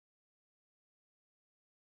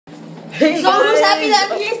Hey, So who's guys. happy that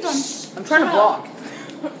MPA's done? I'm trying to vlog.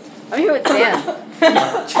 I'm here with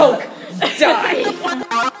Sam. Choke.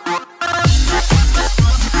 Die.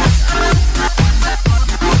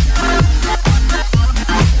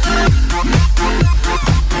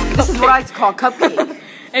 This is what I like to call cupcake.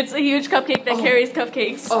 It's a huge cupcake that carries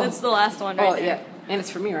cupcakes. Oh. That's the last one right Oh, there. yeah. And it's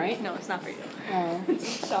for me, right? No, it's not for you. Oh.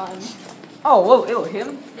 It's Sean. Oh, whoa, ew,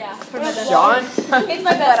 him? Yeah, for my best Sean? friend. He's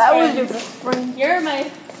my best But I was friend. your best friend. You're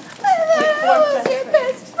my I was your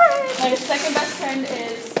best friend. My second best friend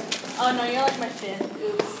is... Oh no, you're like my fifth.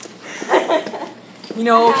 Oops. You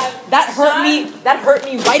know, I have that hurt Sean- me. That hurt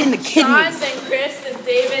me right in the Sean, kidneys. then Chris, then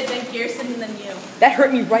David, then Gerson, and then you. That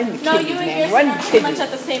hurt me right in the No, kidneys, you and man. Gerson Right in are the pretty much kidneys.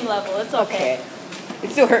 at the same level. It's okay. Okay. It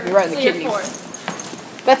still hurt me right in So the you're kidneys.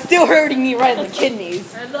 fourth. That's still hurting me right in the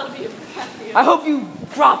kidneys. I love you. I hope you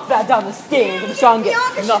drop that down the stairs and Sean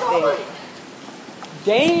gets nothing.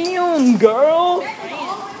 Damn, girl.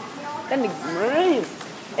 That nigga's right.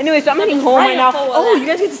 Anyway, so I'm heading home right now. Oh, you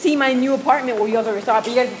guys get to see my new apartment where you guys already saw it, but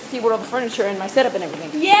you guys get to see what all the furniture and my setup and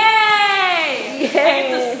everything. Yay!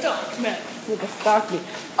 Yay! It's a stock, man. You can stalk me.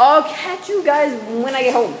 I'll catch you guys when I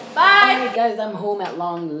get home. Bye! Alright guys, I'm home at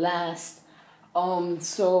long last.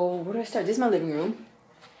 So where do I start? This is my living room.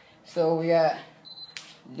 So we got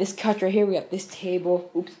this couch right here, we got this table.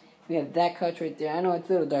 Oops. We have that couch right there. I know it's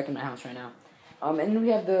a little dark in my house right now. And then we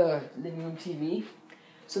have the living room TV.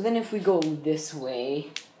 So then if we go this way,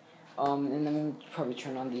 and then we'll probably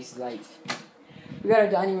turn on these lights. We got our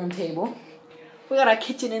dining room table. We got our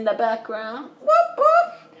kitchen in the background. Whoop,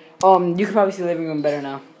 whoop. You can probably see the living room better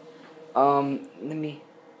now. Let me...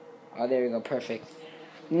 Oh, there we go. Perfect.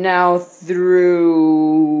 Now,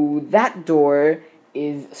 through that door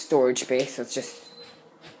is storage space. That's just...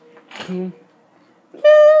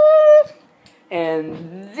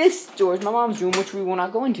 And this door is my mom's room, which we will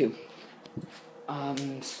not go into.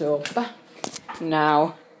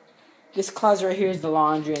 Now, this closet right here is the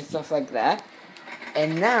laundry and stuff like that.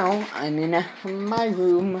 And now, I'm in my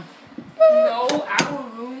room. No, our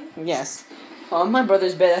room. Yes. My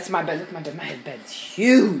brother's bed. That's my bed. Look at my bed. My bed's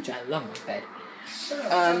huge. I love my bed.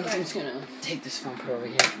 I'm just gonna take this phone, put it over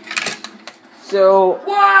here. So,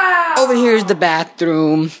 Wow! over here is the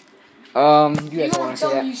bathroom. You guys want to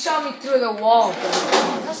see that? You shot me through the wall.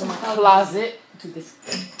 So my closet. Dude,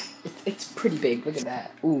 it's pretty big. Look at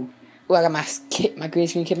that. Ooh, I got my green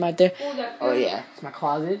screen kit right there. Oh yeah, it's my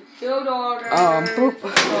closet. Boop.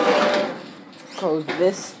 Close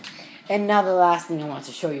this. And now the last thing I want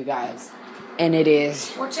to show you guys, and it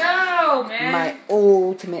is Watch out, man. my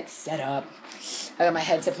ultimate setup. I got my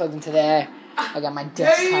headset plugged into there. I got my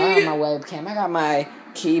desktop, my webcam. I got my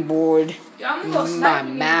keyboard, my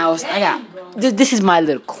mouse. I got this is my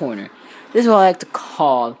little corner. This is what I like to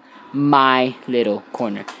call my little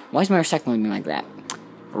corner. Why is my recycling being like that?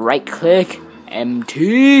 Right click,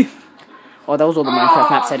 empty. Oh, that was all the Minecraft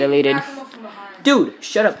maps I deleted. Dude,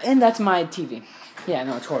 shut up. And that's my TV. Yeah,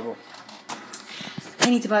 no, it's horrible. I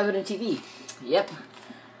need to buy a better TV. Yep.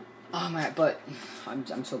 Oh my, but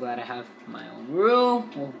I'm so glad I have my own room.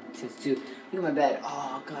 Well, it's too. Look at my bed.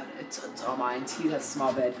 Oh god, it's all mine. See that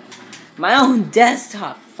small bed. My own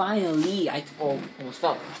desktop. Finally, almost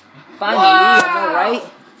fell. Finally, am I right?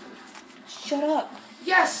 Shut up.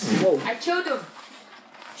 Yes. Whoa. I killed him.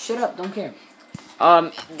 Shut up. Don't care.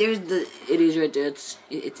 There's it is right there.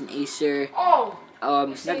 It's an Acer. Oh.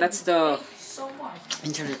 That's the So much.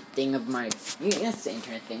 internet thing of my. Yeah, that's the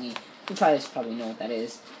internet thingy. You probably know what that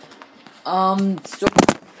is. So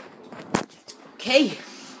okay.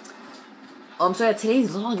 So yeah,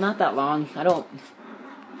 today's vlog not that long.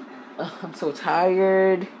 I'm so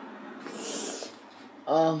tired.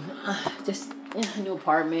 Just new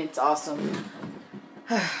apartment. It's awesome.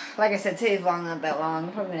 Like I said, today's vlog not that long.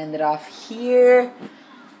 I'm probably gonna end it off here.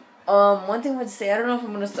 One thing I would say, I don't know if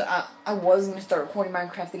I'm gonna start. I was gonna start recording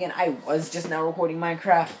Minecraft again. I was just now recording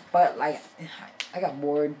Minecraft, but like I got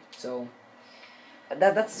bored, so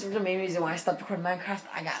that's the main reason why I stopped recording Minecraft.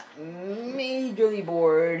 I got majorly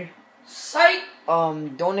bored. Sight.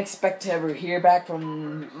 Don't expect to ever hear back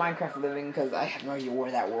from Minecraft Living because I have no idea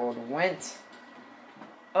where that world went.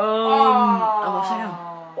 I'm upside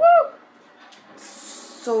down. Woo!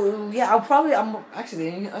 So yeah, I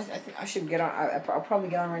think I should get on. I'll probably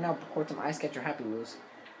get on right now. Record some Ice Catcher Happy Wheels,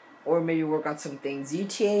 or maybe work on some things.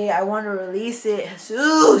 GTA, I want to release it.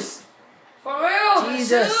 Jesus, For real.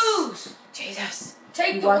 Jesus. Jesus.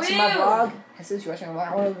 Take You the watching my wheel. vlog? Jesus, you watching my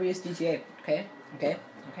vlog? I want to release GTA. Okay.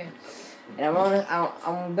 And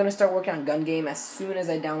I'm gonna start working on Gun Game as soon as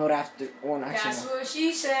I download That's what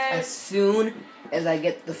she as says. soon as I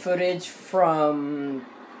get the footage from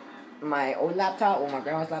my old laptop or my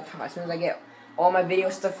grandma's laptop. As soon as I get all my video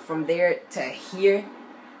stuff from there to here.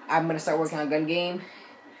 I'm gonna start working on a gun game.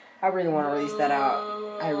 I really want to release that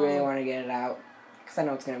out. I really want to get it out. Because I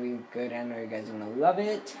know it's gonna be good. I know you guys are gonna love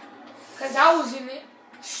it. Because I was in it.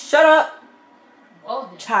 Shut up,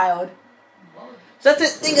 Oh, child. So that's it.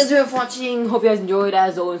 Thank you guys for watching. Hope you guys enjoyed.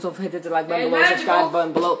 As always, don't forget to hit the like button below, subscribe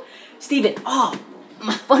button below. Steven, oh,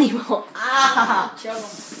 my funny bone. Ah, Kill him.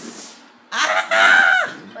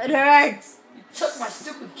 ah, it hurts. You took my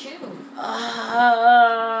stupid kill.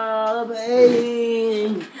 Ah, the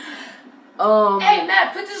pain. Hey,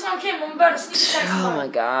 Matt, put this on camera. I'm about to sneak attack Oh somebody.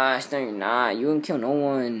 my gosh, no you're not. You wouldn't kill no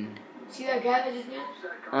one. See that guy that just went?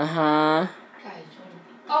 Uh-huh.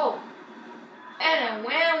 Oh. And I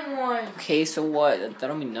win one. Okay, so what? That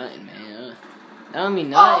don't mean nothing, man. That don't mean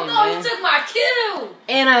Oh, nothing, no, man. you took my kill.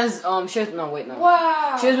 And as, shares, no, wait, no.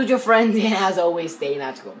 Wow. Shares with your friends, and as always, stay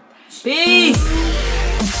natural. Peace!